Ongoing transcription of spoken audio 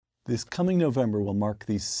This coming November will mark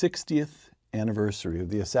the 60th anniversary of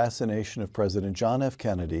the assassination of President John F.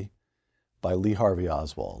 Kennedy by Lee Harvey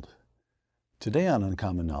Oswald. Today on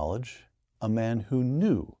Uncommon Knowledge, a man who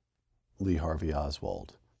knew Lee Harvey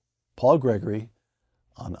Oswald. Paul Gregory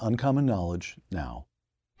on Uncommon Knowledge now.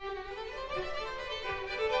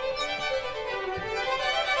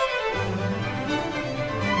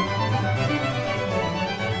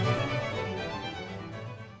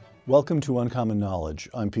 Welcome to Uncommon Knowledge.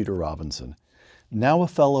 I'm Peter Robinson. Now a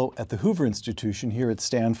fellow at the Hoover Institution here at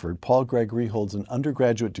Stanford, Paul Gregory holds an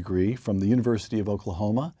undergraduate degree from the University of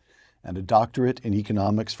Oklahoma and a doctorate in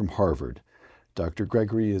economics from Harvard. Dr.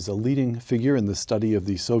 Gregory is a leading figure in the study of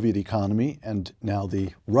the Soviet economy and now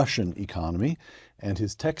the Russian economy, and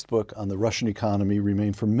his textbook on the Russian economy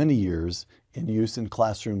remained for many years in use in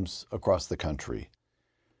classrooms across the country.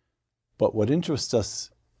 But what interests us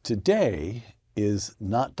today is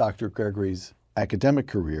not Dr. Gregory's academic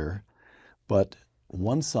career, but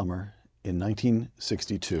one summer in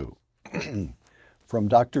 1962. From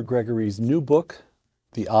Dr. Gregory's new book,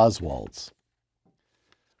 The Oswalds.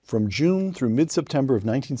 From June through mid-September of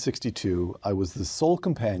 1962, I was the sole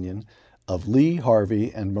companion of Lee Harvey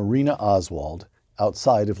and Marina Oswald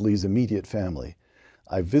outside of Lee's immediate family.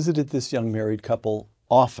 I visited this young married couple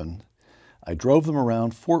often. I drove them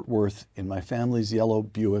around Fort Worth in my family's yellow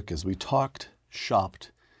Buick as we talked,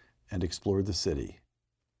 shopped, and explored the city.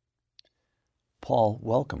 Paul,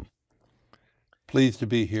 welcome. Pleased to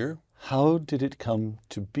be here. How did it come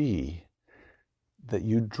to be that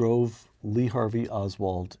you drove Lee Harvey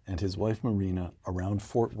Oswald and his wife Marina around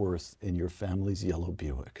Fort Worth in your family's yellow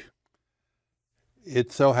Buick?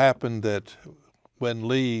 It so happened that when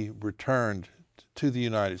Lee returned to the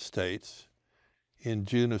United States in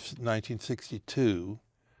June of 1962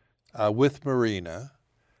 with Marina,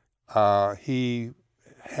 he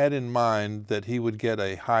had in mind that he would get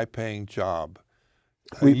a high-paying job.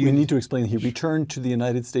 We need to explain, he returned to the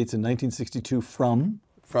United States in 1962 from?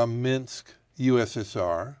 From Minsk,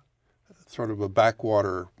 USSR, sort of a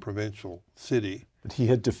backwater provincial city. But he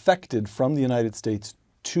had defected from the United States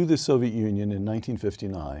to the Soviet Union in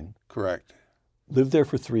 1959. Correct. Lived there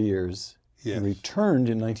for 3 years. Yes. And returned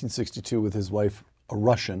in 1962 with his wife, a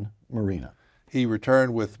Russian, Marina. He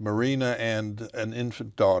returned with Marina and an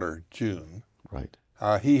infant daughter, June. Right.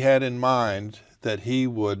 He had in mind that he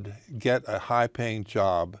would get a high-paying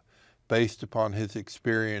job based upon his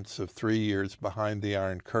experience of 3 years behind the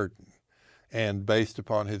Iron Curtain and based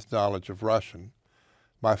upon his knowledge of Russian.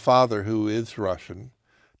 My father, who is Russian,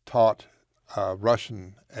 taught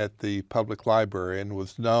Russian at the public library and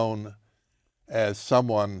was known as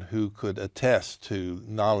someone who could attest to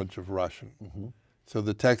knowledge of Russian. Mm-hmm. So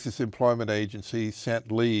the Texas Employment Agency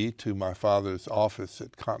sent Lee to my father's office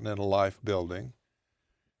at Continental Life Building.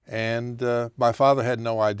 And my father had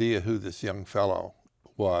no idea who this young fellow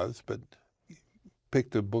was, but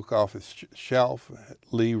picked a book off his shelf.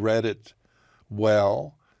 Lee read it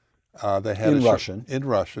well. They had in Russian. In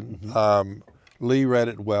Russian. Mm-hmm. Lee read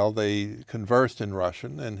it well. They conversed in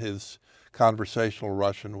Russian, and his conversational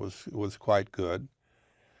Russian was quite good.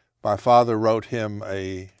 My father wrote him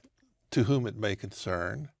a "To whom it may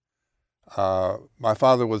concern." My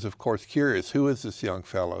father was, of course, curious. Who is this young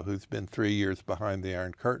fellow who's been 3 years behind the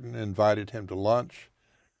Iron Curtain? Invited him to lunch,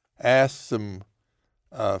 asked some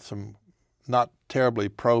not terribly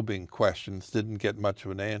probing questions, didn't get much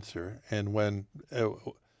of an answer. And when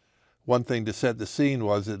one thing to set the scene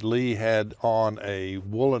was that Lee had on a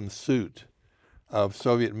woolen suit of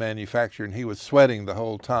Soviet manufacture, and he was sweating the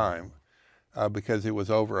whole time because it was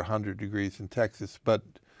over 100 degrees in Texas. But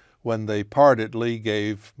when they parted, Lee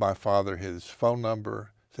gave my father his phone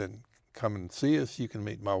number, said, "Come and see us, you can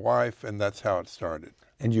meet my wife," and that's how it started.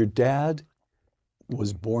 And your dad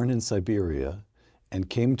was born in Siberia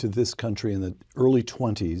and came to this country in the early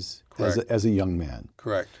 20s as a young man.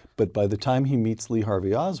 Correct. But by the time he meets Lee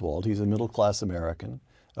Harvey Oswald, he's a middle-class American,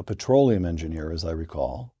 a petroleum engineer, as I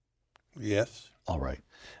recall. Yes. All right.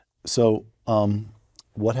 So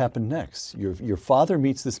what happened next? Your father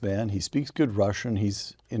meets this man. He speaks good Russian.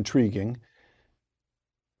 He's intriguing.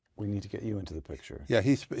 We need to get you into the picture. Yeah,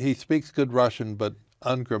 he speaks good Russian, but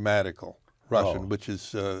ungrammatical Russian, which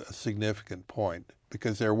is a significant point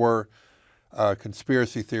because there were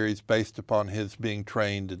conspiracy theories based upon his being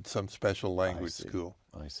trained in some special language school.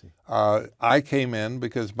 I see. I came in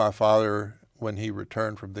because my father, when he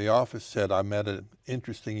returned from the office, said, "I met an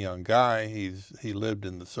interesting young guy. He lived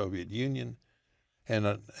in the Soviet Union.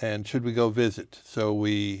 And should we go visit?" So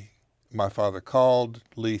my father called.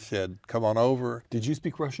 Lee said, "Come on over." Did you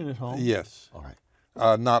speak Russian at home? Yes. All right.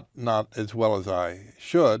 Not as well as I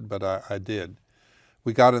should, but I did.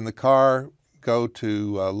 We got in the car, go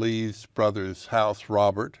to Lee's brother's house,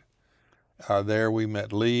 Robert. There we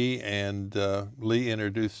met Lee, and Lee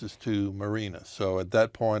introduced us to Marina. So at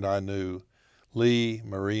that point I knew Lee,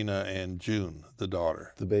 Marina, and June, the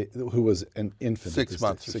daughter. Who was an infant. 6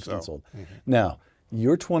 months or 6 so. months old. Mm-hmm. Now,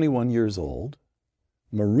 you're 21 years old.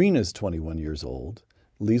 Marina's 21 years old.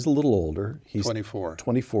 Lee's a little older. He's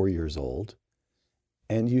 24 years old.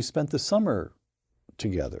 And you spent the summer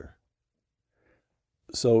together.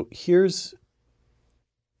 So here's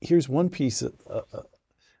one piece of,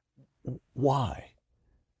 why?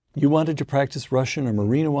 You wanted to practice Russian, or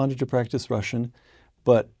Marina wanted to practice Russian,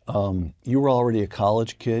 but you were already a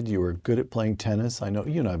college kid. You were good at playing tennis. I know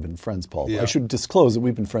you and I have been friends, Paul. Yeah. I should disclose that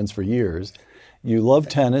we've been friends for years. You love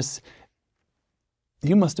tennis.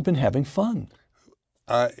 You must have been having fun.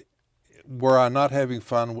 Were I not having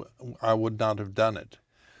fun, I would not have done it.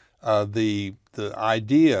 The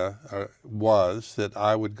idea was that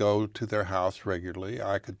I would go to their house regularly.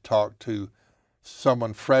 I could talk to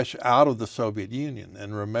someone fresh out of the Soviet Union.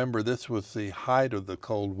 And remember, this was the height of the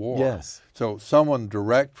Cold War. Yes. So someone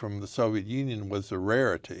direct from the Soviet Union was a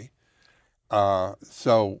rarity.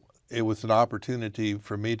 So it was an opportunity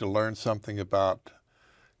for me to learn something about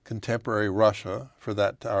contemporary Russia for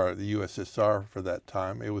that, or the USSR for that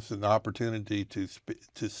time. It was an opportunity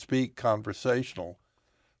to speak conversational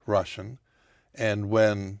Russian. And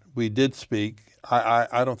when we did speak,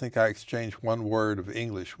 I don't think I exchanged one word of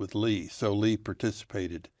English with Lee. So Lee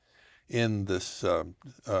participated in this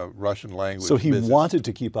Russian language So he business. wanted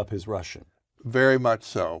to keep up his Russian. Very much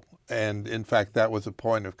so. And in fact, that was a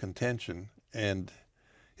point of contention. And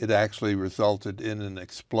it actually resulted in an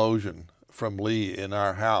explosion from Lee in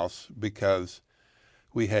our house, because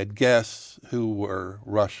we had guests who were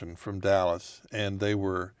Russian from Dallas, and they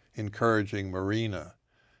were encouraging Marina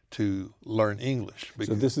to learn English.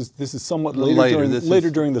 So this is somewhat later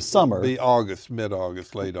during the summer. August,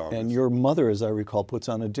 mid-August, late August. And your mother, as I recall, puts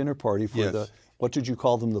on a dinner party for Yes. the, what did you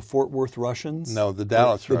call them, the Fort Worth Russians? No, the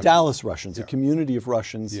Dallas Russians. The Dallas Russians, Yeah. a community of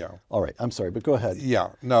Russians. Yeah. All right, I'm sorry, but go ahead.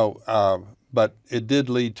 Yeah, no, but it did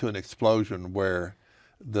lead to an explosion where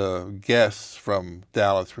the guests from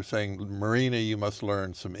Dallas were saying, Marina, you must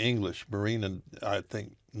learn some English. Marina, I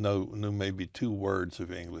think, knew maybe 2 words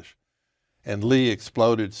of English. And Lee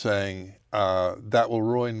exploded saying, that will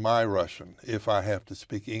ruin my Russian if I have to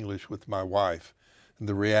speak English with my wife. And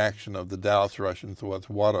the reaction of the Dallas Russians was,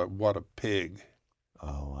 what a pig.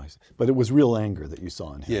 Oh, I see. But it was real anger that you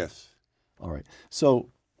saw in him. Yes. All right. So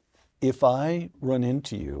if I run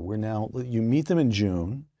into you, you meet them in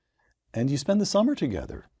June, and you spend the summer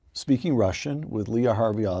together, speaking Russian with Leah,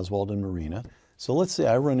 Harvey, Oswald, and Marina. So let's say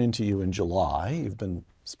I run into you in July. You've been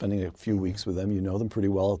spending a few weeks with them. You know them pretty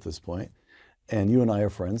well at this point. And you and I are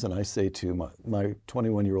friends, and I say to my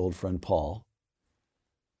 21-year-old friend, Paul,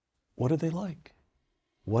 what are they like?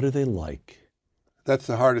 What are they like? That's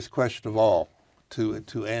the hardest question of all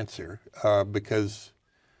to answer, because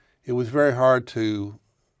it was very hard to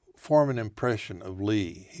form an impression of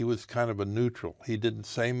Lee. He was kind of a neutral. He didn't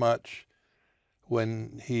say much.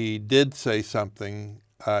 When he did say something,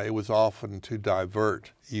 it was often to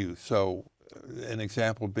divert you. So an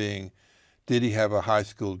example being, did he have a high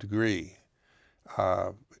school degree?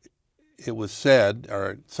 It was said,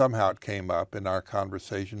 or somehow it came up in our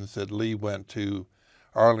conversations, that Lee went to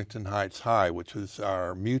Arlington Heights High, which was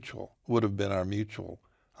would have been our mutual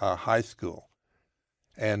high school.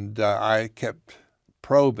 And I kept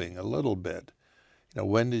probing a little bit.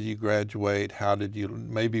 When did you graduate? How did you,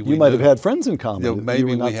 maybe we might have had friends in common.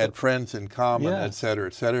 Maybe we had friends in common, Yeah. et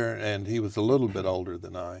cetera, and he was a little bit older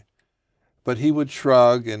than I. But he would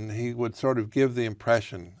shrug, and he would sort of give the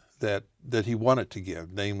impression that he wanted to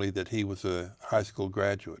give, namely that he was a high school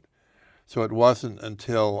graduate. So it wasn't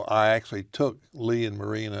until I actually took Lee and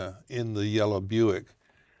Marina in the yellow Buick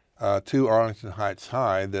to Arlington Heights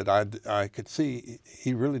High that I could see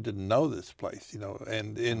he really didn't know this place,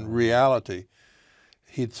 and in reality,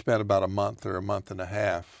 he'd spent about a month or a month and a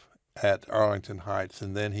half at Arlington Heights,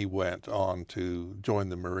 and then he went on to join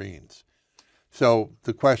the Marines. So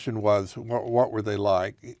the question was, what were they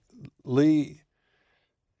like? Lee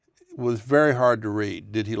was very hard to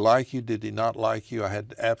read. Did he like you? Did he not like you? I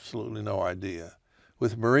had absolutely no idea.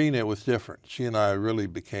 With Marina, it was different. She and I really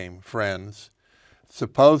became friends.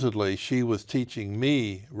 Supposedly, she was teaching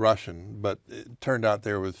me Russian, but it turned out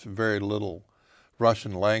there was very little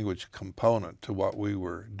Russian language component to what we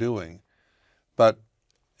were doing. But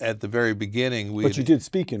at the very beginning, But you did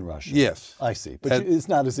speak in Russian. Yes. I see. But it's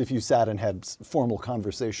not as if you sat and had formal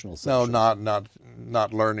conversational sessions. No,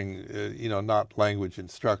 not learning, not language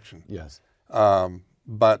instruction. Yes.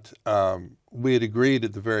 But we had agreed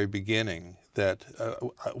at the very beginning that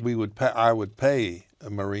I would pay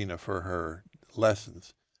Marina for her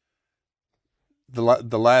lessons.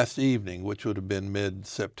 The last evening, which would have been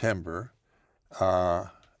mid-September,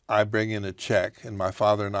 I bring in a check, and my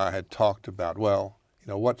father and I had talked about, well,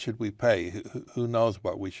 what should we pay? Who knows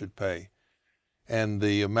what we should pay? And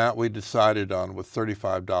the amount we decided on was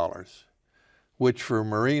 $35, which for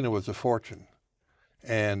Marina was a fortune.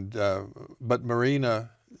 And but Marina,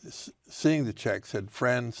 seeing the check, said,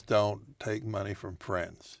 "Friends don't take money from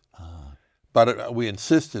friends." But we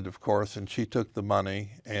insisted, of course, and she took the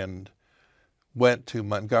money and went to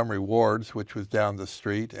Montgomery Ward's, which was down the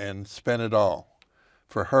street, and spent it all.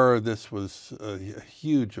 For her, this was a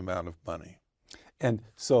huge amount of money. And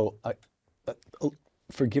so,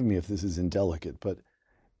 forgive me if this is indelicate, but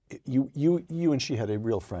you and she had a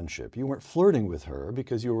real friendship. You weren't flirting with her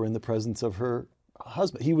because you were in the presence of her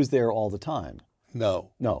husband. He was there all the time.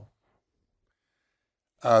 No. No.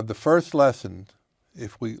 The first lesson,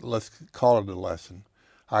 let's call it a lesson,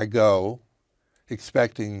 I go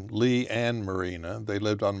expecting Lee and Marina. They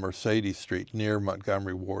lived on Mercedes Street near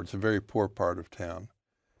Montgomery Ward's, a very poor part of town.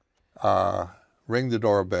 Ring the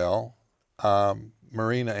doorbell.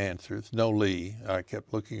 Marina answers, no Lee. I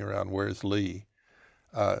kept looking around, where's Lee?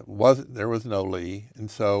 There was no Lee,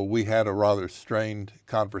 and so we had a rather strained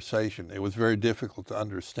conversation. It was very difficult to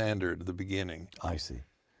understand her at the beginning. I see.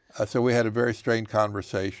 So we had a very strained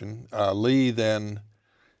conversation. Lee then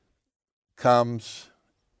comes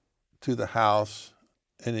to the house,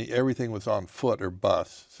 and everything was on foot or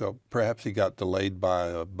bus, so perhaps he got delayed by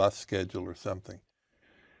a bus schedule or something.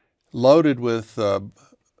 Loaded with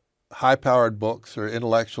high-powered books or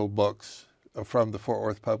intellectual books from the Fort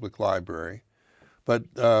Worth Public Library.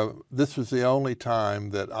 But this was the only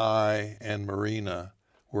time that I and Marina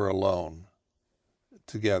were alone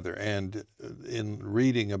together. And in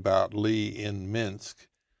reading about Lee in Minsk,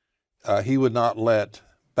 he would not let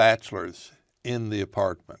bachelors in the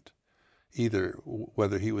apartment, either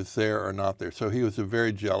whether he was there or not there. So he was a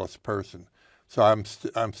very jealous person. So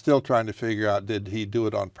I'm still trying to figure out, did he do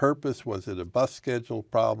it on purpose? Was it a bus schedule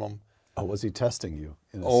problem? Oh, was he testing you?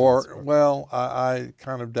 In a sense? Well, I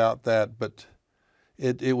kind of doubt that, but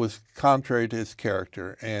it was contrary to his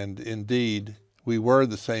character. And indeed, we were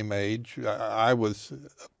the same age. I was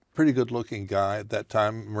a pretty good-looking guy at that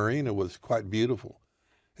time. Marina was quite beautiful,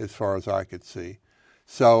 as far as I could see.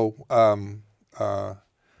 So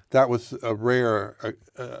that was a rare,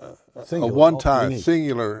 a one-time,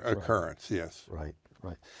 singular occurrence. Right. Yes. Right.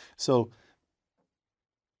 Right. So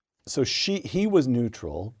he was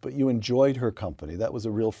neutral, but you enjoyed her company. That was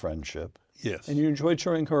a real friendship. Yes. And you enjoyed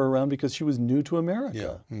showing her around because she was new to America.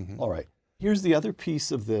 Yeah. Mm-hmm. All right. Here's the other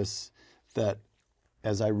piece of this that,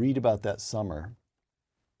 as I read about that summer,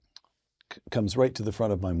 comes right to the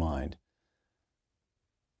front of my mind.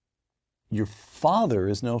 Your father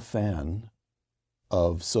is no fan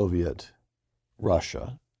of Soviet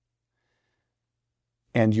Russia.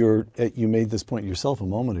 And you made this point yourself a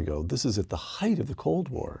moment ago. This is at the height of the Cold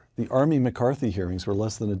War. The Army McCarthy hearings were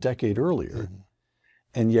less than a decade earlier. Mm-hmm.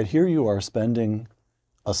 And yet here you are spending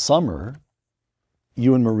a summer.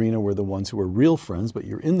 You and Marina were the ones who were real friends, but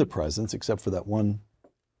you're in the presence, except for that one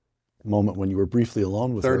moment when you were briefly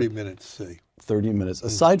alone with 30 her. 30 minutes, see. 30 minutes. Mm-hmm.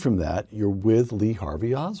 Aside from that, you're with Lee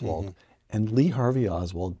Harvey Oswald. Mm-hmm. And Lee Harvey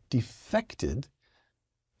Oswald defected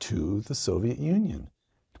to the Soviet Union.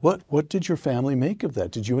 What did your family make of that?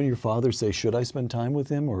 Did you and your father say, should I spend time with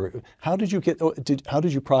him? Or how did you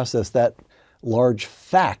process that large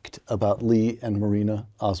fact about Lee and Marina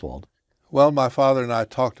Oswald? Well, my father and I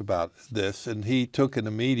talked about this, and he took an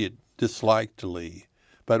immediate dislike to Lee.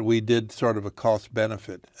 But we did sort of a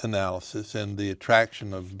cost-benefit analysis, and the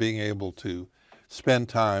attraction of being able to spend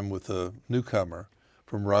time with a newcomer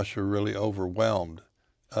from Russia really overwhelmed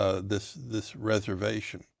this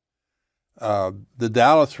reservation. The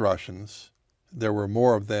Dallas Russians, there were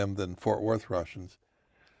more of them than Fort Worth Russians,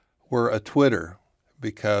 were a twitter,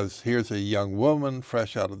 because here's a young woman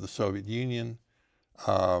fresh out of the Soviet Union,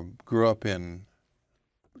 grew up in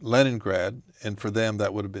Leningrad, and for them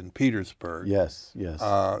that would have been Petersburg. Yes, yes.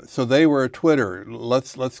 So they were a twitter.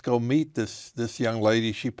 Let's go meet this young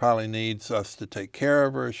lady. She probably needs us to take care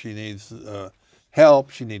of her. She needs help.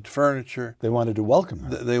 She needs furniture. They wanted to welcome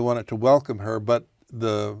her. They wanted to welcome her, but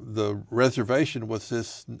the reservation was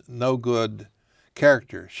this no good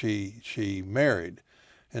character she married,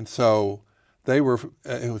 and so they were.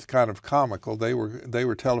 It was kind of comical. They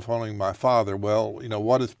were telephoning my father. Well,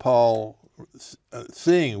 what is Paul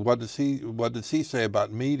seeing? What does he say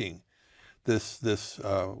about meeting this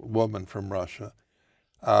woman from Russia?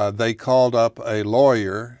 They called up a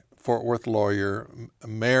lawyer, Fort Worth lawyer,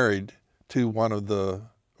 married to one of the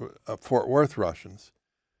Fort Worth Russians,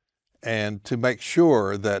 and to make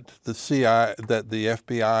sure that the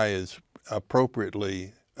FBI is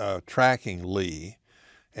appropriately tracking Lee.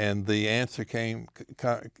 And the answer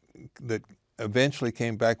that eventually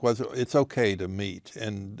came back was, it's okay to meet.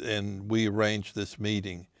 And we arranged this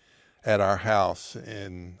meeting at our house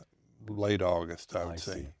in late August, I would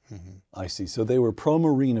say. Mm-hmm. I see. So they were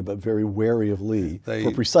pro-Marina, but very wary of Lee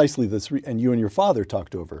for precisely this. And you and your father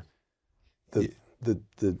talked over the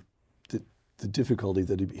difficulty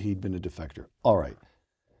that he'd been a defector. All right.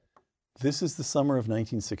 This is the summer of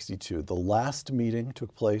 1962. The last meeting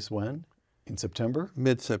took place when? In September?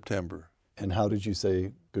 Mid-September. And how did you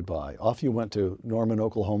say goodbye? Off you went to Norman,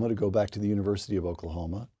 Oklahoma to go back to the University of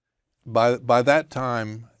Oklahoma. By that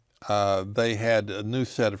time, they had a new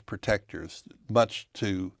set of protectors, much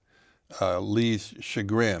to Lee's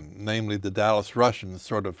chagrin. Namely, the Dallas Russians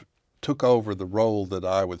sort of took over the role that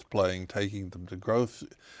I was playing, taking them to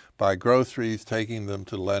buy groceries, taking them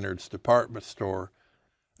to Leonard's department store,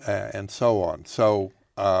 and so on. So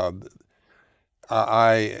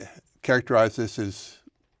I characterize this as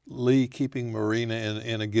Lee keeping Marina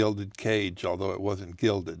in a gilded cage, although it wasn't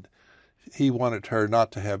gilded. He wanted her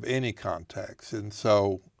not to have any contacts, and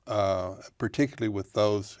so particularly with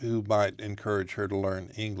those who might encourage her to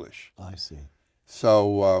learn English. I see.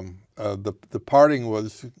 So the parting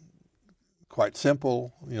was quite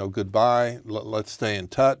simple. You know, goodbye. Let's stay in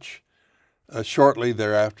touch. Shortly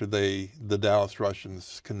thereafter, the Dallas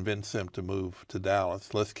Russians convinced them to move to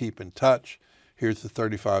Dallas. Let's keep in touch. Here's the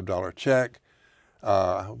 $35 check.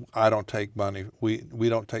 I don't take money. We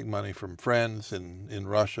don't take money from friends in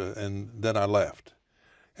Russia. And then I left.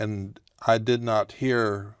 And I did not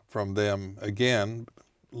hear from them again,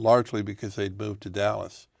 largely because they'd moved to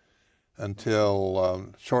Dallas,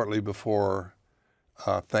 until shortly before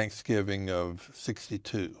Thanksgiving of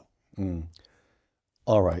 '62. Mm.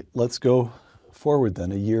 All right, let's go forward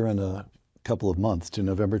then a year and a couple of months to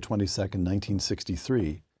November 22nd,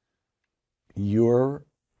 1963. You're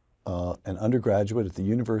an undergraduate at the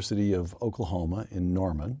University of Oklahoma in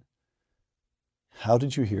Norman. How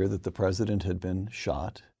did you hear that the president had been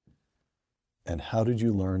shot? And how did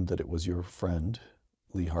you learn that it was your friend,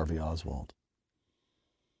 Lee Harvey Oswald?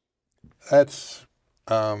 That's,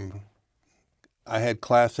 I had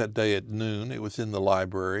class that day at noon. It was in the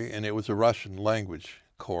library, and it was a Russian language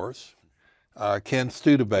course. Ken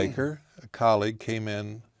Studebaker, a colleague, came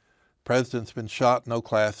in. President's been shot, no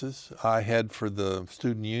classes. I head for the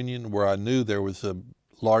student union, where I knew there was a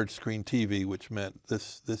large screen TV, which meant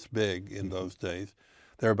this big in those days.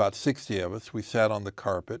 There were about 60 of us. We sat on the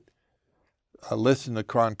carpet. I listened to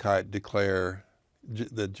Cronkite declare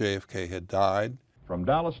that JFK had died. From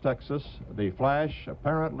Dallas, Texas, the flash,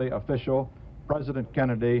 apparently official, President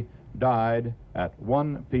Kennedy died at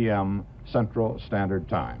 1 p.m. Central Standard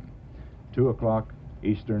Time, 2 o'clock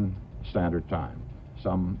Eastern Standard Time,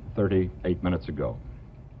 some 38 minutes ago.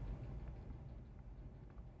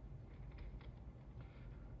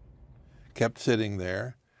 Kept sitting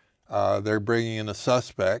there. They're bringing in a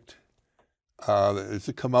suspect. There's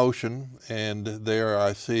a commotion, and there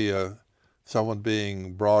I see someone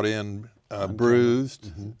being brought in,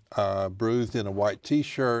 bruised, bruised in a white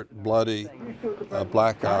T-shirt, bloody,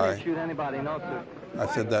 black eye. I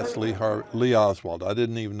said, that's Lee Oswald. I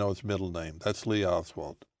didn't even know his middle name. That's Lee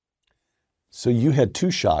Oswald. So you had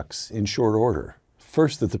two shocks in short order.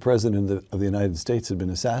 First, that the President of the United States had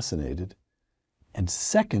been assassinated, and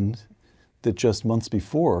second, that just months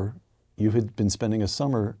before, you had been spending a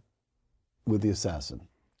summer with the assassin.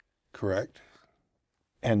 Correct.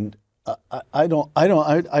 And I don't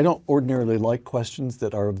ordinarily like questions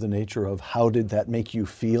that are of the nature of how did that make you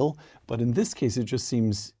feel? But in this case, it just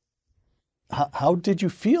seems, how did you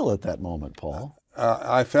feel at that moment, Paul?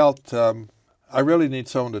 I felt I really need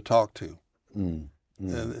someone to talk to.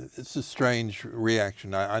 It's a strange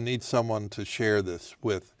reaction. I need someone to share this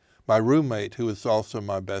with. My roommate, who is also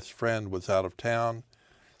my best friend, was out of town.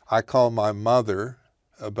 I called my mother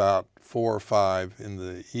about 4 or 5 in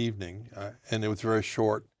the evening, and it was very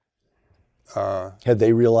short. Had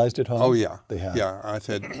they realized it home? Oh, yeah. They had? Yeah, I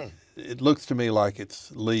said, it looks to me like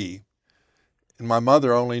it's Lee. And my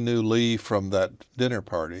mother only knew Lee from that dinner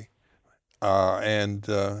party, and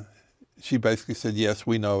she basically said, yes,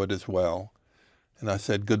 we know it as well. And I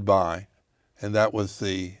said, goodbye. And that was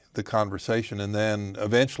the conversation. And then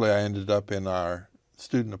eventually I ended up in our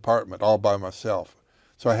student apartment all by myself.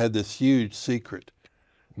 So I had this huge secret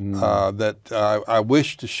that I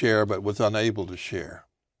wished to share but was unable to share.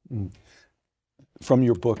 From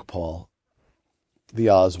your book, Paul, The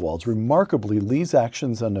Oswalds, remarkably, Lee's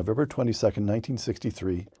actions on November 22nd,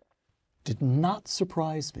 1963 did not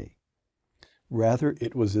surprise me. Rather,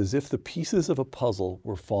 it was as if the pieces of a puzzle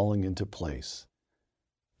were falling into place.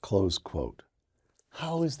 Close quote.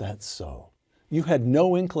 How is that so? You had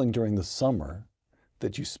no inkling during the summer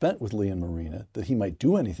that you spent with Lee and Marina that he might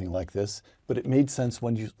do anything like this, but it made sense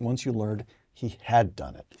once you learned he had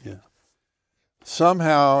done it. Yeah.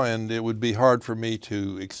 Somehow, and it would be hard for me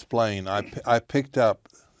to explain, I picked up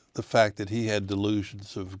the fact that he had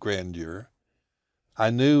delusions of grandeur. I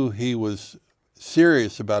knew he was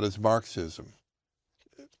serious about his Marxism.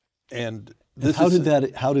 And how did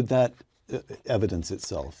that evidence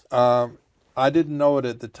itself? I didn't know it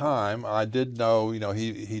at the time. I did know,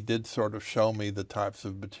 he did sort of show me the types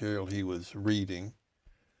of material he was reading.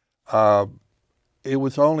 It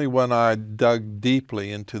was only when I dug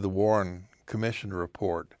deeply into the Warren Commission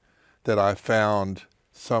report that I found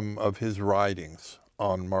some of his writings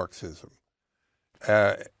on Marxism.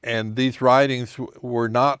 And these writings were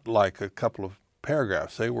not like a couple of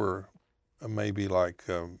paragraphs. They were maybe like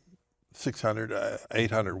 600,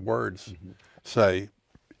 800 words, say.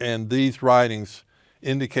 And these writings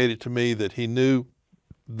indicated to me that he knew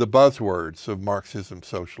the buzzwords of Marxism,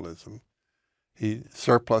 socialism,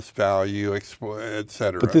 surplus value, et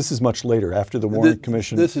cetera. But this is much later, after the Warren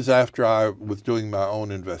Commission. This is after I was doing my own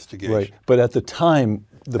investigation. Right. But at the time,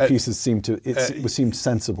 the pieces seemed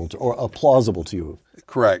sensible or plausible to you.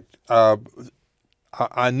 Correct.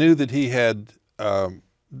 I knew that he had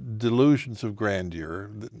delusions of grandeur.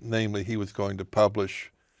 Namely, he was going to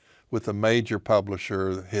publish with a major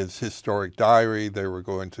publisher his historic diary. They were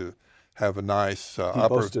going to have a nice he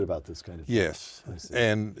boasted about this kind of thing. Yes,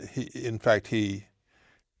 and in fact he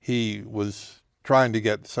was trying to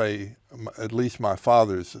get, say, at least my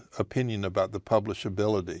father's opinion about the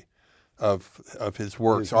publishability of his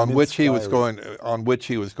works, on which he was going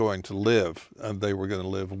to live, and they were going to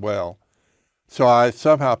live well. So I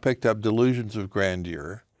somehow picked up delusions of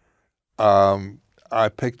grandeur. I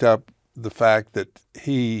picked up the fact that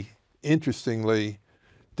he, interestingly,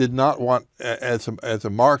 did not want, as a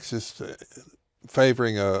Marxist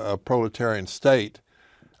favoring a proletarian state,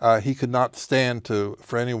 he could not stand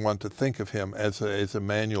for anyone to think of him as a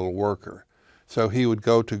manual worker. So he would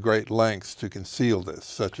go to great lengths to conceal this,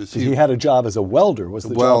 such as he had a job as a welder, was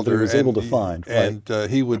the job that he was able to find. And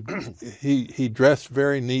he dressed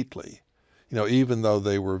very neatly. Even though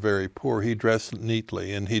they were very poor, he dressed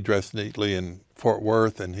neatly, and he dressed neatly in Fort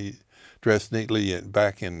Worth, and he dressed neatly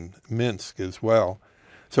back in Minsk as well.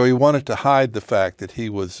 So he wanted to hide the fact that he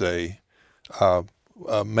was a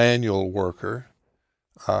manual worker,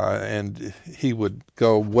 and he would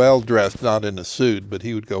go well-dressed, not in a suit, but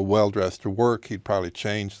he would go well-dressed to work. He'd probably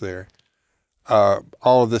change there.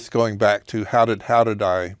 All of this going back to how did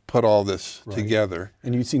I put all this together?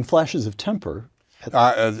 And you'd seen flashes of temper.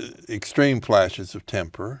 Extreme flashes of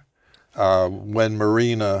temper. When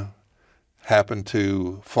Marina happened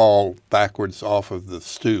to fall backwards off of the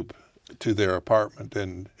stoop to their apartment,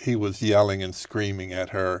 and he was yelling and screaming at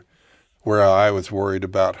her, where I was worried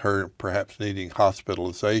about her perhaps needing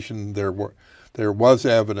hospitalization. There was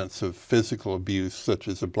evidence of physical abuse, such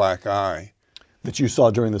as a black eye. That you saw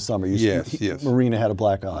during the summer? Yes. Marina had a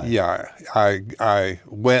black eye. Yeah, I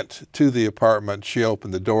went to the apartment. She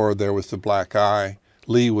opened the door. There was the black eye.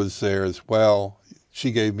 Lee was there as well.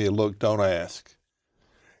 She gave me a look, don't ask.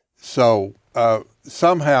 So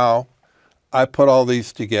somehow I put all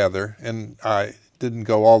these together, and I didn't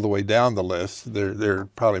go all the way down the list. There are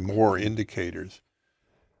probably more indicators.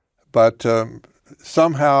 But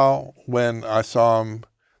somehow when I saw him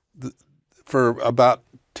for about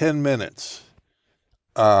 10 minutes,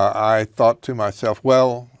 I thought to myself,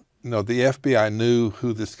 well, the FBI knew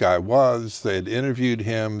who this guy was. They had interviewed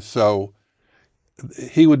him, so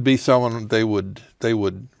he would be someone they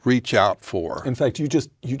would reach out for. In fact, you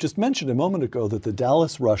just mentioned a moment ago that the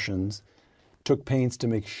Dallas Russians took pains to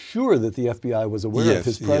make sure that the FBI was aware of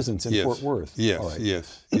his presence in Fort Worth. Yes,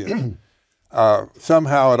 yes.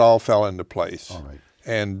 Somehow it all fell into place. All right.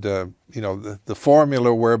 And, the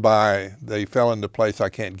formula whereby they fell into place, I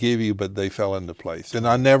can't give you, but they fell into place. And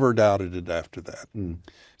I never doubted it after that.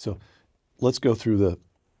 So let's go through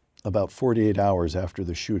about 48 hours after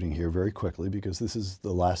the shooting here very quickly, because this is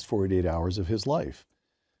the last 48 hours of his life.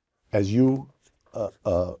 As you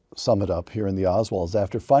sum it up here in the Oswalds,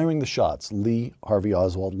 after firing the shots, Lee Harvey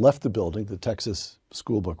Oswald left the building, the Texas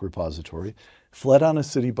Schoolbook Repository, fled on a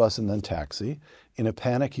city bus and then taxi. In a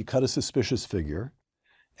panic, he cut a suspicious figure.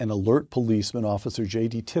 An alert policeman, Officer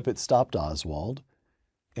J.D. Tippit, stopped Oswald.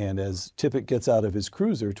 And as Tippit gets out of his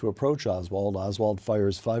cruiser to approach Oswald, Oswald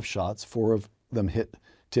fires 5 shots. 4 of them hit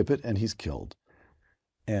Tippit, and he's killed.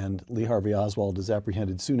 And Lee Harvey Oswald is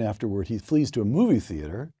apprehended soon afterward. He flees to a movie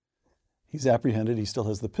theater. He's apprehended. He still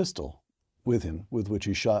has the pistol with him, with which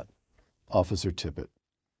he shot Officer Tippit.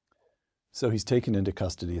 So he's taken into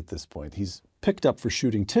custody at this point. He's picked up for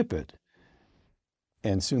shooting Tippit,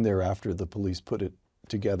 and soon thereafter the police put it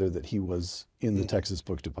together that he was in the Texas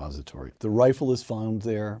Book Depository. The rifle is found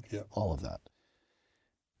there, all of that.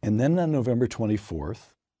 And then on November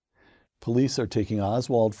 24th, police are taking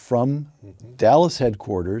Oswald from Dallas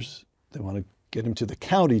headquarters. They want to get him to the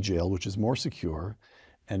county jail, which is more secure.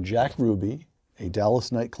 And Jack Ruby, a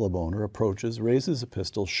Dallas nightclub owner, approaches, raises a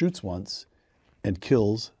pistol, shoots once, and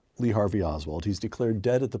kills Lee Harvey Oswald. He's declared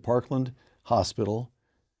dead at the Parkland Hospital,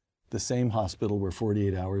 the same hospital where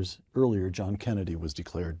 48 hours earlier John Kennedy was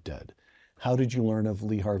declared dead. How did you learn of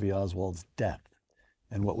Lee Harvey Oswald's death,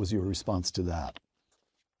 and what was your response to that?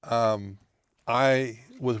 I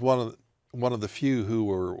was one of the few who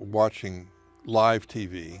were watching live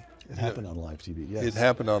TV. It happened on live TV, yes. It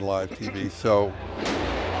happened on live TV, so...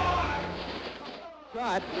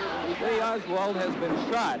 Shot. Lee Oswald has been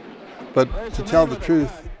shot. But to tell the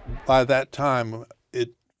truth, by that time,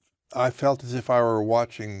 I felt as if I were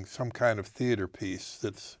watching some kind of theater piece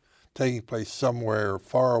that's taking place somewhere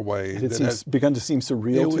far away. It had begun to seem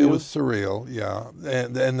surreal to you? It was surreal, yeah.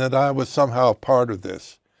 And that I was somehow a part of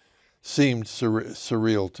this seemed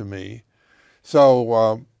surreal to me.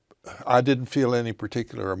 So I didn't feel any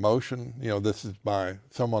particular emotion. You know, this is by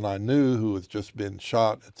someone I knew who has just been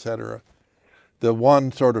shot, etc. The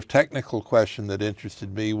one sort of technical question that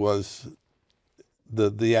interested me was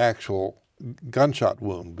the actual gunshot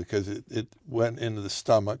wound, because it went into the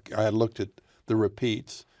stomach. I had looked at the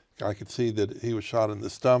repeats. I could see that he was shot in the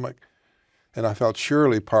stomach, and I felt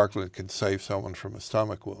surely Parkland could save someone from a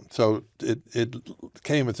stomach wound. So it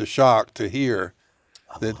came as a shock to hear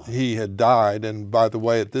that he had died. And by the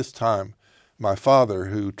way, at this time, my father,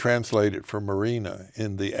 who translated for Marina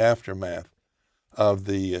in the aftermath of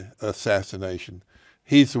the assassination,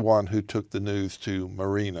 he's the one who took the news to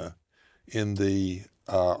Marina in the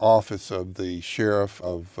office of the sheriff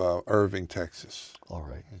of Irving, Texas. All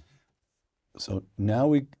right. So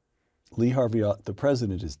now Lee Harvey, the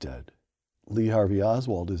president is dead. Lee Harvey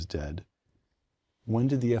Oswald is dead. When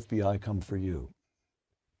did the FBI come for you?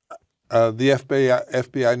 The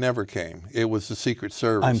FBI never came. It was the Secret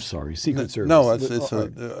Service. I'm sorry, Secret Service. No, it's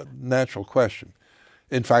a natural question.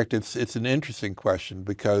 In fact, it's an interesting question,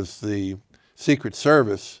 because the Secret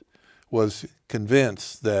Service was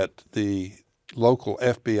convinced that the local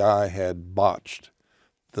FBI had botched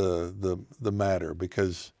the matter,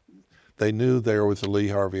 because they knew there was a Lee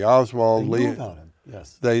Harvey Oswald. They knew about him,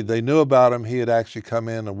 yes. They knew about him. He had actually come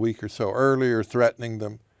in a week or so earlier threatening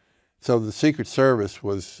them. So the Secret Service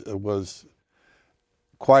was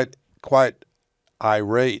quite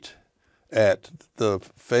irate at the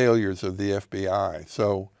failures of the FBI.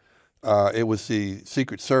 So it was the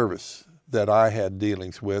Secret Service that I had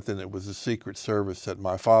dealings with, and it was the Secret Service that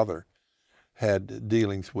my father had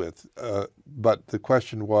dealings with. But the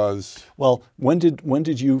question was... Well, when did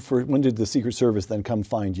the Secret Service then come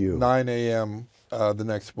find you? 9 a.m. The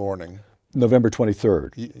next morning. November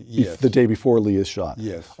 23rd, yes. The day before Lee is shot.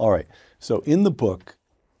 Yes. All right. So in the book,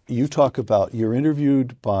 you talk about you're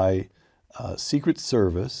interviewed by Secret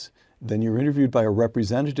Service, then you're interviewed by a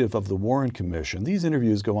representative of the Warren Commission. These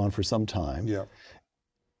interviews go on for some time. Yeah.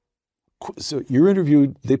 So you're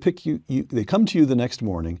interviewed, they pick you, they come to you the next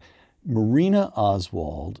morning. Marina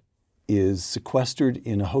Oswald is sequestered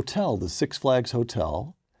in a hotel, the Six Flags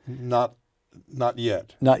Hotel. Not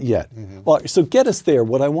yet. Not yet. Mm-hmm. Well, so get us there.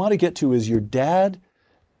 What I want to get to is your dad.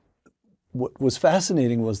 What was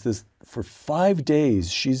fascinating was this: for 5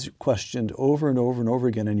 days, she's questioned over and over and over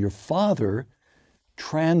again, and your father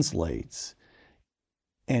translates.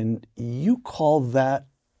 And you call that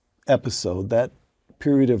episode, that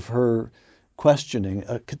period of her questioning,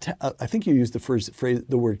 I think you used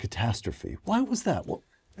the word catastrophe. Why was that? Well,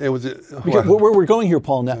 it was because where we're going here,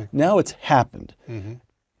 Paul. Now it's happened. Mm-hmm.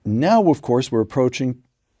 Now, of course, we're approaching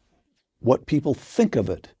what people think of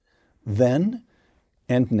it then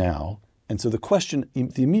and now. And so the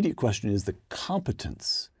immediate question is the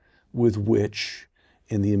competence with which,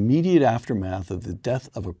 in the immediate aftermath of the death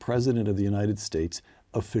of a president of the United States,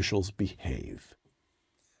 officials behave.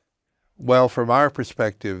 Well, from our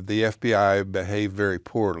perspective, the FBI behaved very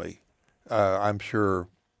poorly. I'm sure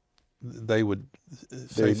they would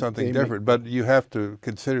say something different, but you have to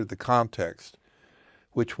consider the context,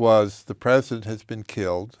 which was the president has been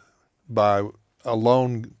killed by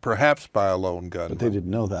perhaps by a lone gunman. But they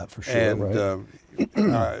didn't know that for sure, and,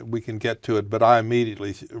 right? We can get to it, but I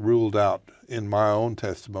immediately ruled out in my own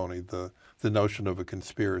testimony the notion of a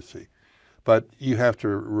conspiracy. But you have to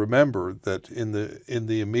remember that in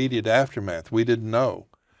the immediate aftermath, we didn't know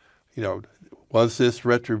You know, was this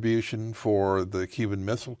retribution for the Cuban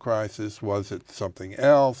Missile Crisis? Was it something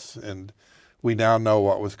else? And we now know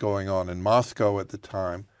what was going on in Moscow at the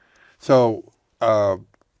time. So, your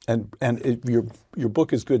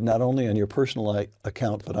book is good not only on your personal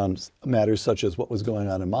account, but on matters such as what was going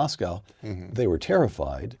on in Moscow. They were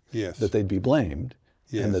terrified that they'd be blamed,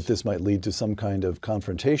 and that this might lead to some kind of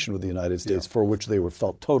confrontation with the United States for which they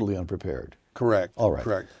felt totally unprepared. Correct. All right.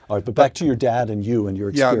 Correct. All right. But back to your dad and you and your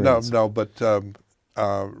experience. Yeah. No. But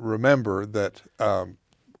remember that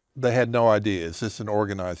they had no idea. Is this an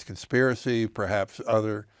organized conspiracy? Perhaps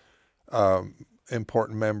other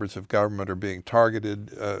important members of government are being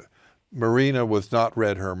targeted. Marina was not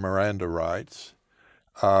read her Miranda rights.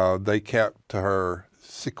 They kept her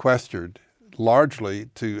sequestered largely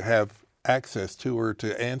to have access to her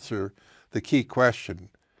to answer the key question,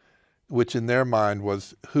 which in their mind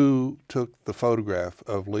was who took the photograph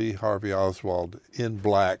of Lee Harvey Oswald in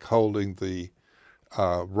black holding the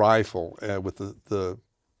rifle with the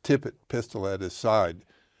tippet pistol at his side.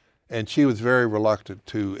 And she was very reluctant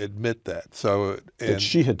to admit that. So that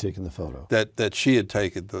she had taken the photo. That she had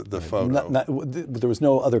taken the photo. There was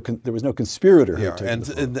no conspirator who had taken the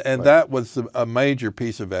photo. And that was a major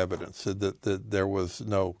piece of evidence that there was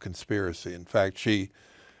no conspiracy. In fact, she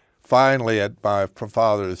finally, at my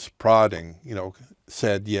father's prodding,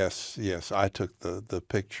 said, yes, I took the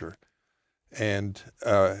picture. And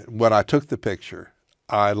when I took the picture,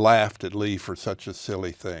 I laughed at Lee for such a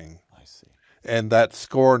silly thing. I see. And that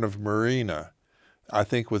scorn of Marina, I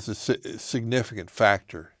think, was a significant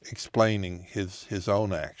factor explaining his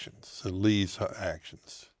own actions, Lee's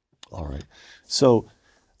actions. All right. So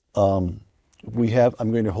I'm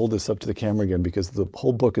going to hold this up to the camera again because the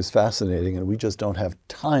whole book is fascinating and we just don't have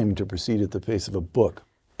time to proceed at the pace of a book.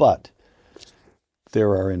 But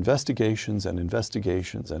there are investigations and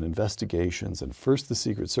investigations and investigations, and first the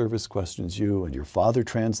Secret Service questions you, and your father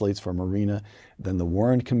translates for Marina, then the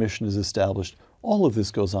Warren Commission is established. All of this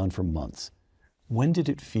goes on for months. When did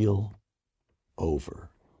it feel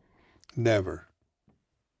over? Never.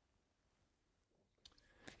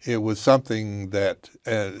 It was something that,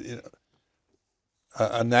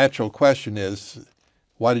 a natural question is,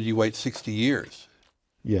 why did you wait 60 years?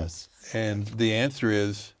 Yes. And the answer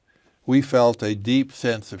is, we felt a deep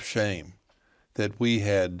sense of shame that we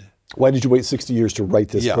had. Why did you wait 60 years to write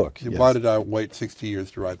this book? Yes. Why did I wait 60 years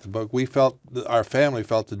to write the book? We felt, our family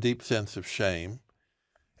felt a deep sense of shame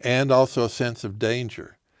and also a sense of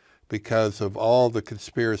danger because of all the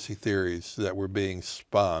conspiracy theories that were being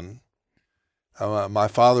spun. My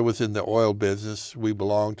father was in the oil business. We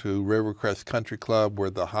belonged to Rivercrest Country Club where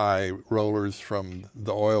the high rollers from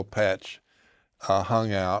the oil patch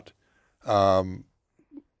hung out.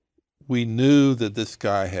 We knew that this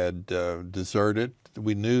guy had deserted.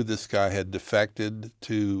 We knew this guy had defected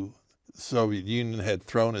to the Soviet Union, had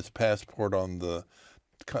thrown his passport on the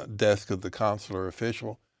desk of the consular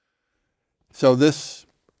official. So this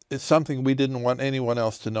is something we didn't want anyone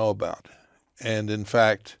else to know about. And in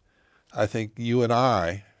fact, I think you and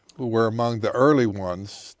I were among the early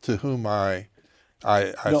ones to whom I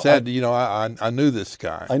knew this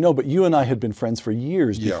guy. I know, but you and I had been friends for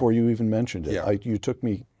years before you even mentioned it. Yeah. You took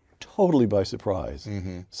me totally by surprise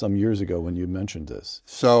some years ago when you mentioned this.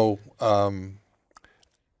 So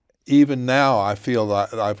even now, I feel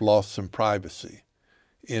that I've lost some privacy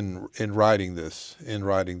in writing this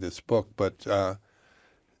book. But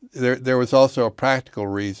there was also a practical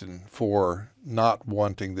reason for not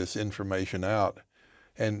wanting this information out,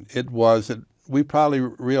 and it was that we probably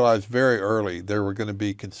realized very early there were going to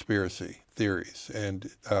be conspiracy theories,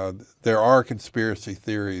 and there are conspiracy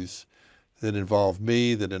theories that involve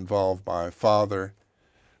me, that involve my father,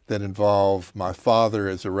 that involve my father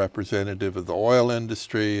as a representative of the oil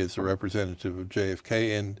industry, as a representative of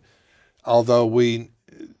JFK. And although we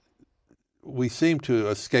seem to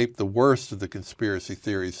escape the worst of the conspiracy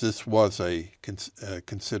theories, this was a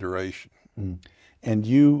consideration. And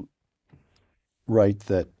you write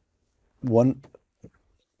that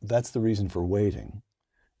that's the reason for waiting.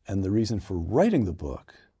 And the reason for writing the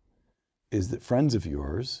book is that friends of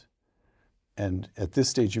yours, and at this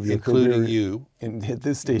stage of your including career, you, at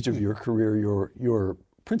this stage of your career, your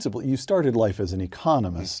principal, you started life as an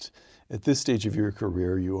economist. At this stage of your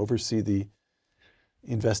career, you oversee the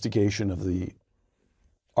investigation of the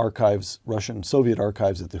archives, Russian Soviet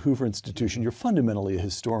archives at the Hoover Institution. You're fundamentally a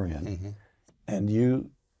historian. And you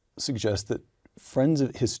suggest that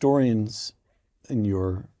historians in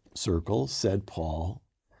your circle said, Paul,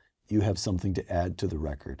 you have something to add to the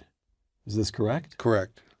record. Is this correct?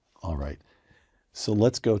 Correct. All right. So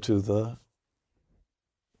let's go to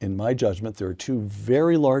in my judgment, there are two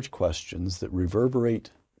very large questions that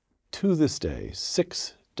reverberate to this day,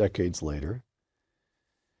 6 decades later.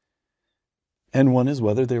 And one is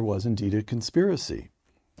whether there was indeed a conspiracy.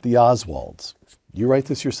 The Oswalds. You write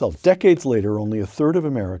this yourself. Decades later, only a third of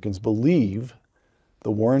Americans believe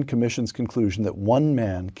the Warren Commission's conclusion that one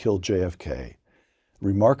man killed JFK.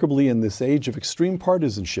 Remarkably, in this age of extreme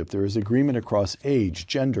partisanship, there is agreement across age,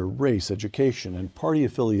 gender, race, education, and party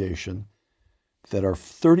affiliation that our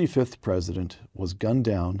 35th president was gunned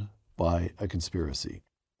down by a conspiracy.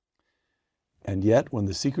 And yet, when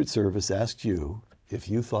the Secret Service asked you if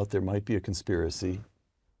you thought there might be a conspiracy,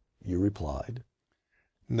 you replied,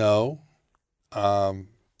 no.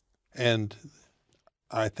 And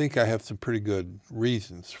I think I have some pretty good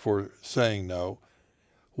reasons for saying no.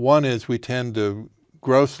 One is we tend to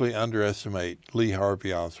grossly underestimate Lee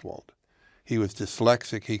Harvey Oswald. He was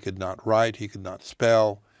dyslexic. He could not write. He could not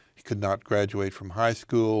spell. He could not graduate from high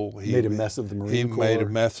school. He made a mess of the Marine Corps. He made a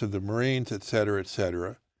mess of the Marines, et cetera, et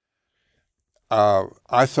cetera.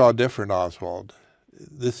 I saw a different Oswald.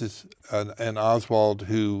 This is an Oswald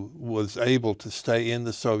who was able to stay in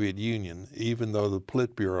the Soviet Union, even though the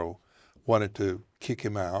Politburo wanted to kick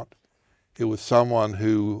him out. It was someone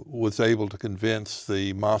who was able to convince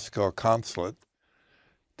the Moscow consulate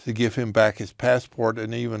to give him back his passport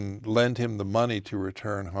and even lend him the money to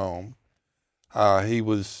return home. He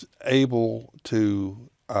was able to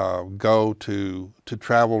to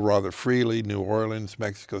travel rather freely, New Orleans,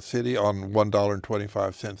 Mexico City, on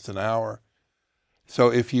 $1.25 an hour. So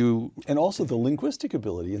if you... And also the linguistic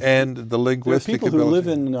ability. And the linguistic ability. There are people who live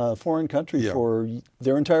in a foreign country for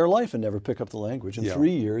their entire life and never pick up the language. In 3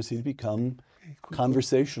 years, he'd become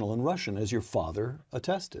conversational in Russian, as your father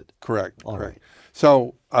attested. Correct. All right.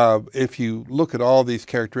 So if you look at all these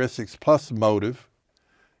characteristics, plus motive,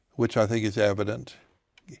 which I think is evident,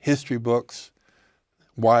 history books,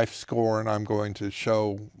 wife scorn, I'm going to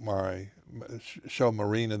show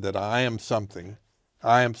Marina that I am something,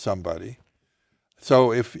 I am somebody.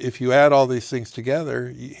 So if you add all these things together,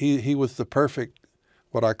 he was the perfect,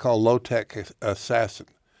 what I call low-tech assassin.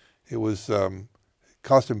 It was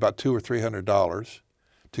cost him about $200 or $300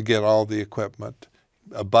 to get all the equipment,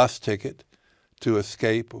 a bus ticket to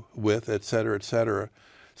escape with, et cetera, et cetera.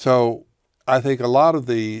 So I think a lot of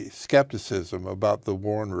the skepticism about the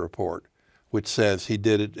Warren report, which says he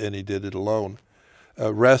did it and he did it alone,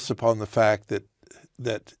 rests upon the fact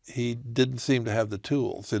that he didn't seem to have the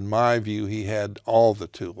tools. In my view, he had all the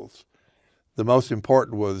tools. The most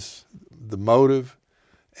important was the motive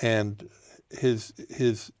and his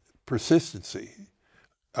persistency.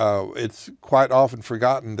 It's quite often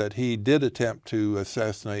forgotten that he did attempt to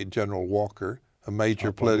assassinate General Walker, a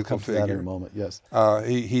major political figure. We'll come to that in a moment, yes.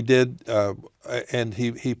 He did, and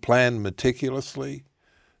he planned meticulously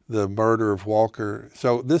the murder of Walker.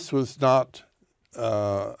 So this was not...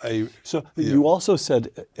 You also said,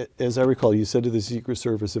 as I recall, you said to the Secret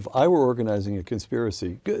Service, if I were organizing a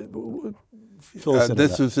conspiracy, fill us in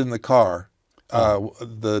this was in the car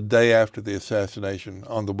the day after the assassination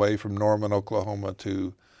on the way from Norman, Oklahoma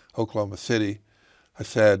to Oklahoma City. I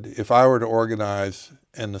said, if I were to organize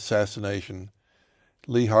an assassination,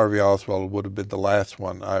 Lee Harvey Oswald would have been the last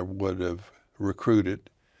one I would have recruited.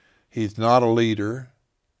 He's not a leader,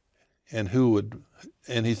 and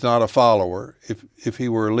he's not a follower. If he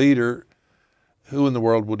were a leader, who in the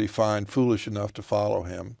world would he find foolish enough to follow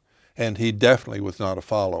him? And he definitely was not a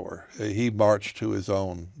follower. He marched to his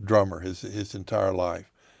own drummer his entire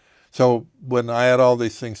life. So when I add all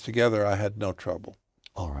these things together, I had no trouble.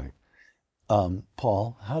 All right.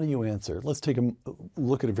 Paul, how do you answer? Let's take a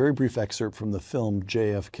look at a very brief excerpt from the film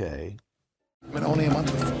JFK. I mean, only a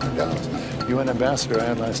month before Dallas, UN Ambassador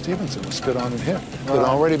Adlai Stevenson was spit on and hit. There had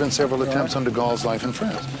already been several attempts on de Gaulle's life in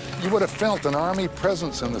France. You would have felt an army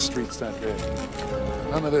presence in the streets that day.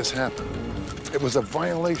 None of this happened. It was a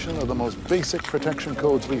violation of the most basic protection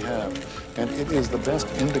codes we have, and it is the best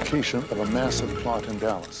indication of a massive plot in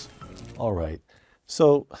Dallas. All right.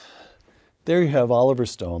 So there you have Oliver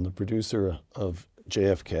Stone, the producer of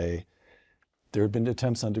JFK. There had been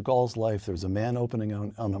attempts on de Gaulle's life. There was a man opening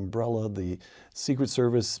an umbrella. The Secret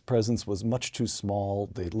Service presence was much too small.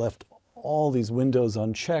 They'd left all these windows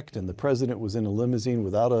unchecked, and the president was in a limousine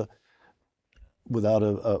without a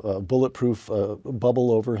bulletproof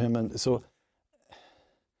bubble over him. And so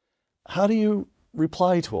how do you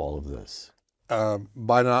reply to all of this?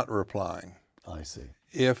 By not replying. I see.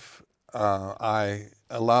 If I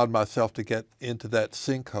allowed myself to get into that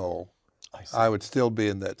sinkhole, I would still be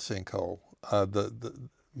in that sinkhole.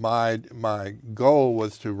 My goal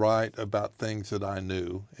was to write about things that I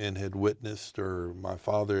knew and had witnessed, or my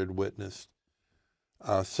father had witnessed.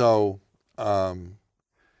 One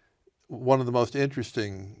of the most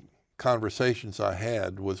interesting conversations I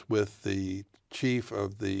had was with the chief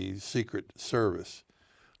of the Secret Service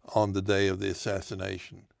on the day of the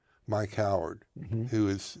assassination, Mike Howard, who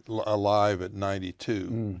is alive at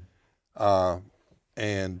 92.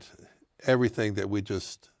 And everything that we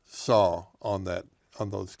just saw on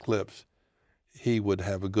those clips, he would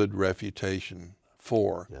have a good refutation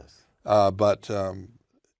for. Yes. But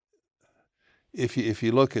if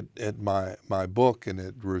you look at my book and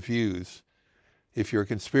at reviews, if you're a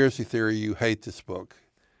conspiracy theory, you hate this book.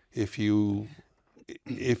 If you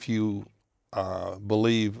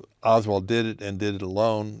believe Oswald did it and did it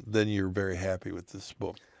alone, then you're very happy with this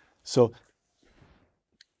book. So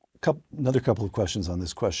another couple of questions on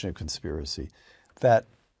this question of conspiracy. That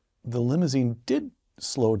the limousine did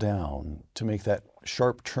slow down to make that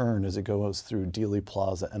sharp turn as it goes through Dealey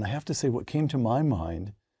Plaza. And I have to say, what came to my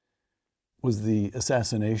mind was the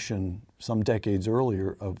assassination some decades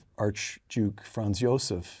earlier of Archduke Franz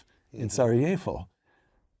Josef in Sarajevo.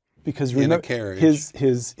 Because remember,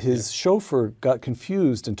 his chauffeur got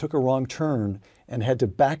confused and took a wrong turn and had to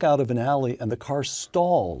back out of an alley, and the car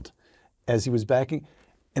stalled as he was backing.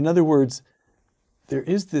 In other words, there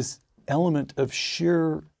is this element of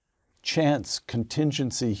sheer chance,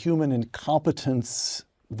 contingency, human incompetence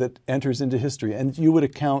that enters into history. And you would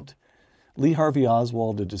account Lee Harvey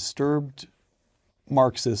Oswald, a disturbed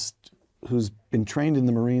Marxist who's been trained in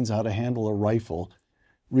the Marines how to handle a rifle,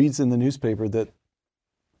 reads in the newspaper that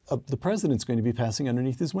the president's going to be passing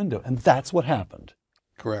underneath his window. And that's what happened.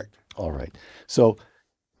 Correct. All right. So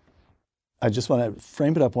I just want to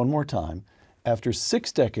frame it up one more time. After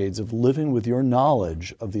 6 decades of living with your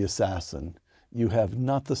knowledge of the assassin, you have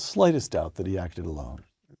not the slightest doubt that he acted alone.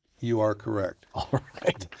 You are correct. All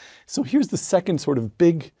right. So here's the second sort of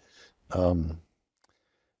big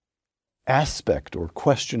aspect or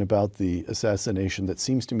question about the assassination that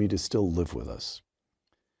seems to me to still live with us.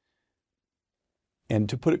 And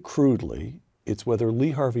to put it crudely, it's whether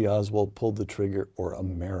Lee Harvey Oswald pulled the trigger or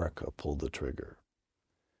America pulled the trigger.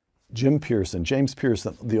 James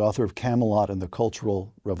Pearson, the author of Camelot and the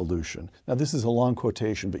Cultural Revolution. Now, this is a long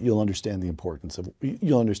quotation, but you'll understand the importance of,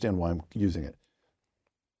 you'll understand why I'm using it.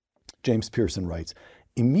 James Pearson writes,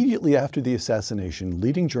 immediately after the assassination,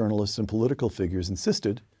 leading journalists and political figures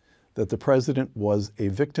insisted that the president was a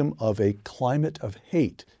victim of a climate of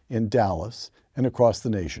hate in Dallas and across the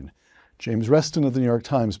nation. James Reston of the New York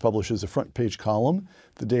Times publishes a front-page column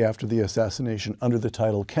the day after the assassination under the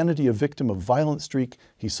title, Kennedy, a Victim of Violent Streak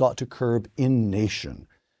He Sought to Curb in Nation.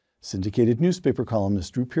 Syndicated newspaper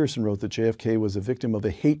columnist Drew Pearson wrote that JFK was a victim of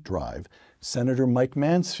a hate drive. Senator Mike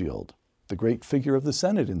Mansfield, the great figure of the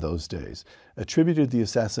Senate in those days, attributed the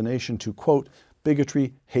assassination to, quote,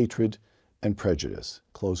 bigotry, hatred, and prejudice,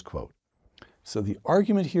 close quote. So the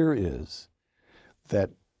argument here is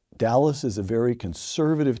that Dallas is a very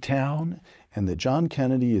conservative town and that John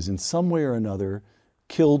Kennedy is in some way or another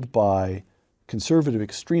killed by conservative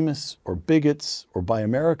extremists or bigots or by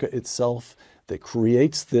America itself that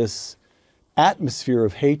creates this atmosphere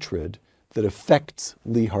of hatred that affects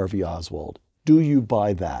Lee Harvey Oswald. Do you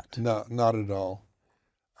buy that? No, not at all.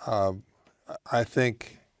 I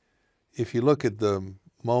think if you look at the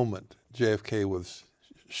moment JFK was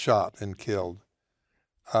shot and killed,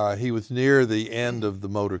 he was near the end of the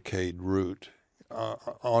motorcade route,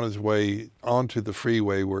 on his way onto the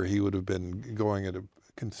freeway where he would have been going at a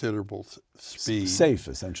considerable speed. Safe,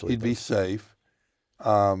 essentially. He'd be safe.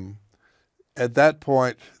 At that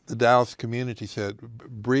point, the Dallas community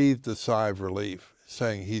breathed a sigh of relief,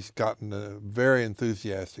 saying he's gotten a very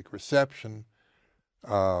enthusiastic reception,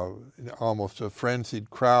 almost a frenzied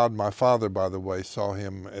crowd. My father, by the way, saw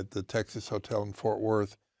him at the Texas Hotel in Fort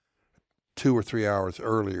Worth 2 or 3 hours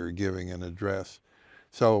earlier giving an address.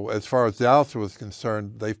 So as far as Dallas was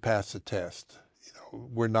concerned, they've passed the test. You know,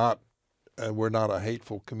 we're not a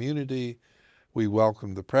hateful community. We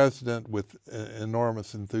welcome the president with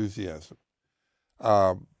enormous enthusiasm.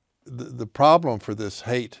 The problem for this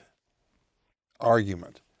hate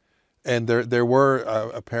argument, and there were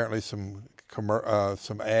apparently some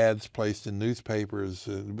ads placed in newspapers.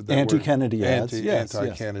 Anti-Kennedy ads, yes.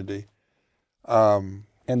 Anti-Kennedy.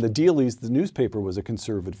 And the Dealey's, the newspaper was a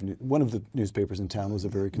conservative, one of the newspapers in town was a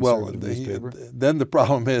very conservative newspaper. Then the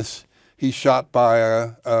problem is he's shot by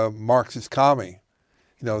a Marxist commie.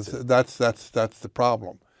 You know, that's the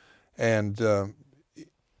problem. And, you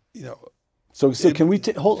know. So can we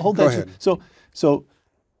hold that? Go ahead. So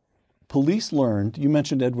police learned, you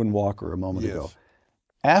mentioned Edwin Walker a moment ago.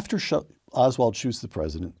 After Oswald shoots the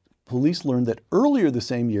president, police learned that earlier the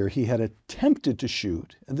same year he had attempted to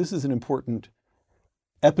shoot, and this is an important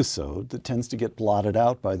episode that tends to get blotted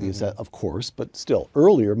out by the, of course, but still,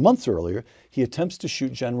 earlier, months earlier, he attempts to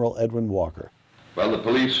shoot General Edwin Walker. Well, the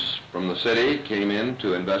police from the city came in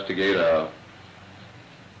to investigate a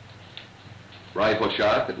rifle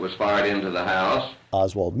shot that was fired into the house.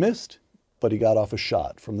 Oswald missed, but he got off a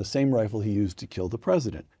shot from the same rifle he used to kill the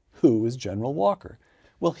president. Who is General Walker?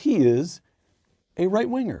 Well, he is a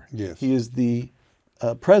right-winger. Yes. He is the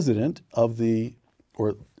president of the,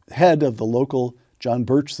 or head of the local John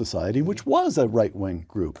Birch Society, which was a right-wing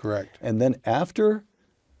group. Correct. And then after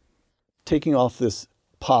taking off this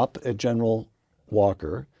pop at General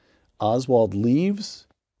Walker, Oswald leaves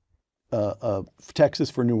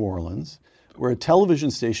Texas for New Orleans, where a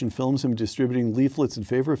television station films him distributing leaflets in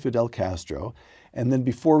favor of Fidel Castro. And then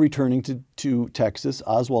before returning to Texas,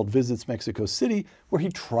 Oswald visits Mexico City, where he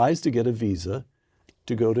tries to get a visa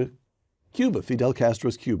to go to Cuba, Fidel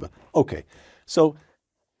Castro's Cuba. Okay, so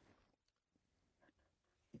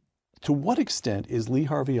to what extent is Lee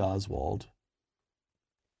Harvey Oswald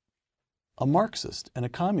a Marxist and a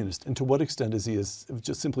communist? And to what extent is he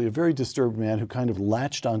just simply a very disturbed man who kind of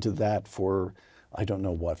latched onto that for, I don't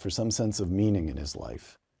know what, for some sense of meaning in his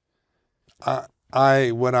life?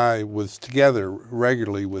 When I was together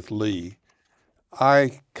regularly with Lee,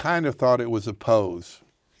 I kind of thought it was a pose.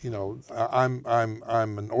 You know, I'm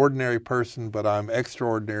an ordinary person, but I'm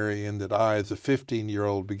extraordinary in that I, as a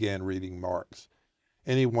 15-year-old, began reading Marx.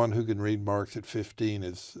 Anyone who can read Marx at 15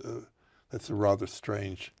 is that's a rather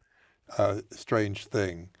strange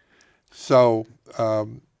thing. So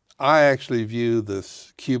I actually view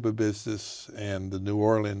this Cuba business and the New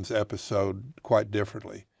Orleans episode quite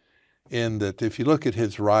differently, in that if you look at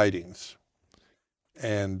his writings,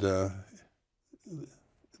 and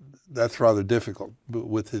that's rather difficult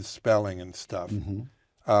with his spelling and stuff.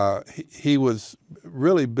 He was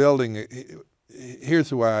really building, here's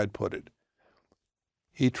the way I'd put it.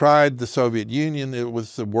 He tried the Soviet Union. It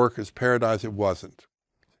was the workers' paradise. It wasn't.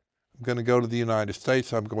 I'm going to go to the United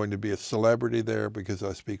States. I'm going to be a celebrity there because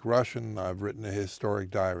I speak Russian. I've written a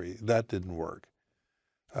historic diary. That didn't work.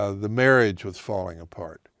 The marriage was falling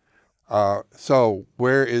apart. So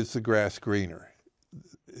where is the grass greener?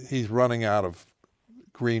 He's running out of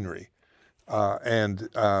greenery.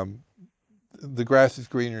 The grass is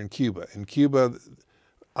greener in Cuba. In Cuba,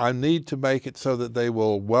 I need to make it so that they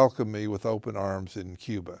will welcome me with open arms in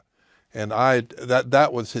Cuba. And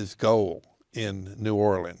that was his goal in New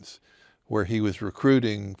Orleans, where he was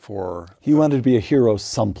recruiting for... He wanted to be a hero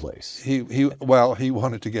someplace. He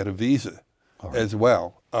wanted to get a visa as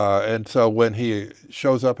well. And so when he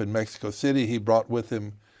shows up in Mexico City, he brought with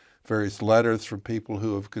him various letters from people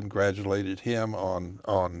who have congratulated him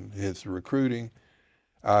on his recruiting.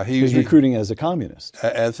 He's recruiting as a communist,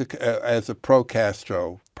 as a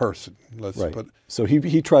pro-Castro person. So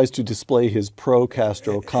he tries to display his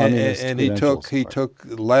pro-Castro communist and he took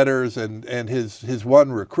letters, and his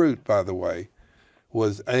one recruit, by the way,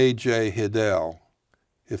 was A.J. Hidell,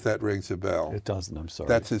 if that rings a bell. It doesn't. I'm sorry.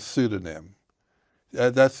 That's his pseudonym.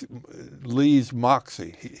 That's Lee's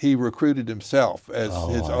moxie. He recruited himself as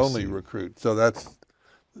his only recruit. So that's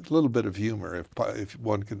a little bit of humor, if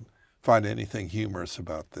one can find anything humorous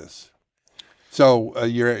about this. So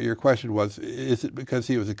your question was, is it because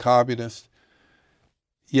he was a communist?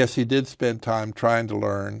 Yes, he did spend time trying to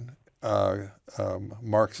learn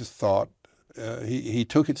Marxist thought. He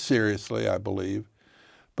took it seriously, I believe.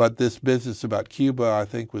 But this business about Cuba, I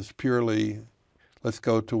think, was purely, let's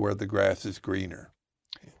go to where the grass is greener.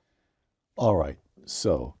 All right.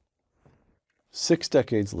 So 6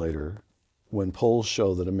 decades later, when polls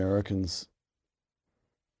show that Americans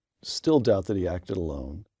still doubt that he acted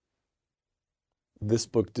alone, this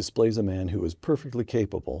book displays a man who is perfectly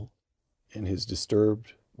capable in his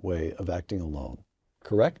disturbed way of acting alone.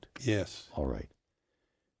 Correct? Yes. All right.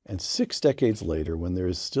 And 6 decades later, when there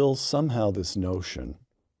is still somehow this notion,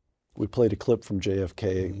 we played a clip from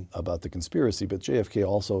JFK about the conspiracy, but JFK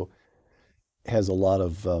also has a lot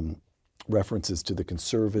of references to the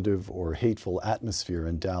conservative or hateful atmosphere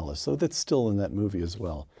in Dallas. So that's still in that movie as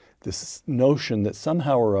well. This notion that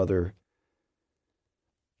somehow or other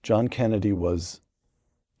John Kennedy was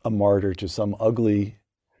a martyr to some ugly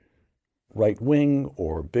right-wing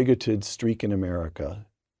or bigoted streak in America.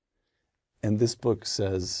 And this book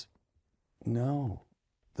says, no,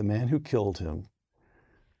 the man who killed him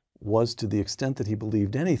was, to the extent that he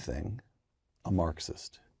believed anything, a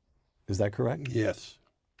Marxist. Is that correct? Yes.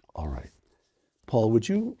 All right. Paul, would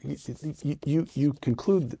you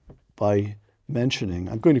conclude by mentioning,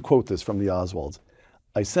 I'm going to quote this from the Oswalds.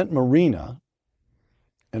 I sent Marina,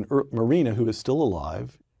 Marina, who is still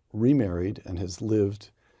alive, remarried, and has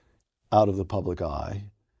lived out of the public eye,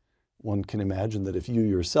 one can imagine that if you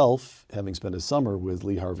yourself, having spent a summer with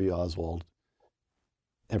Lee Harvey Oswald,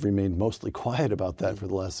 have remained mostly quiet about that for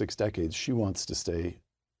the last 6 decades, she wants to stay.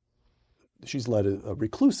 She's led a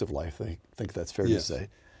reclusive life, I think that's fair to say.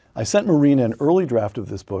 I sent Marina an early draft of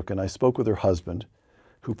this book, and I spoke with her husband,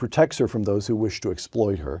 who protects her from those who wish to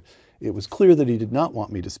exploit her. It was clear that he did not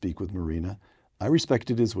want me to speak with Marina. I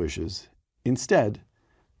respected his wishes. Instead,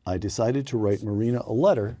 I decided to write Marina a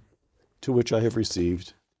letter to which I have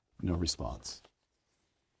received no response.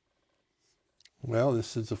 Well,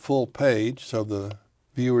 this is a full page, so the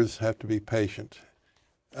viewers have to be patient.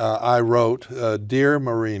 I wrote, Dear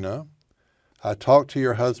Marina, I talked to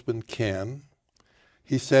your husband, Ken.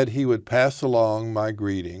 He said he would pass along my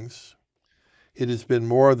greetings. It has been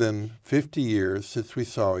more than 50 years since we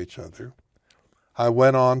saw each other. I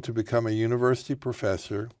went on to become a university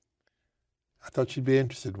professor. I thought you'd be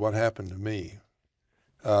interested what happened to me.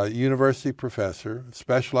 University professor,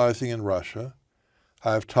 specializing in Russia.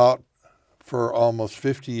 I've taught for almost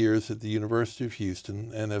 50 years at the University of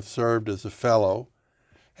Houston and have served as a fellow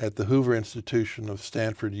at the Hoover Institution of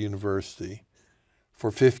Stanford University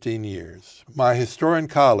for 15 years. My historian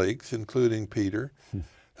colleagues, including Peter,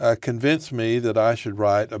 convinced me that I should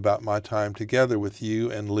write about my time together with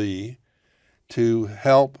you and Lee to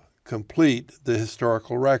help complete the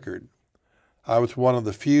historical record. I was one of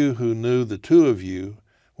the few who knew the two of you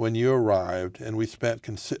when you arrived, and we spent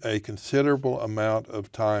a considerable amount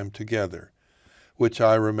of time together, which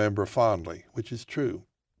I remember fondly, which is true.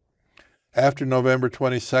 After November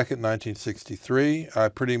 22nd, 1963, I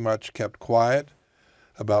pretty much kept quiet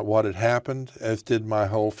about what had happened, as did my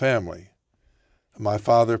whole family. My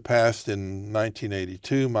father passed in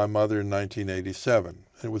 1982, my mother in 1987.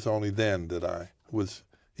 It was only then that I was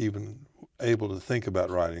even able to think about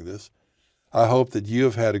writing this. I hope that you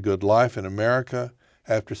have had a good life in America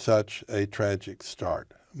after such a tragic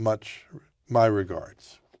start. My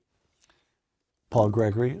regards. Paul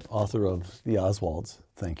Gregory, author of The Oswalds,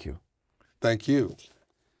 thank you. Thank you.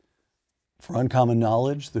 For Uncommon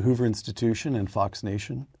Knowledge, the Hoover Institution, and Fox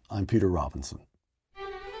Nation, I'm Peter Robinson.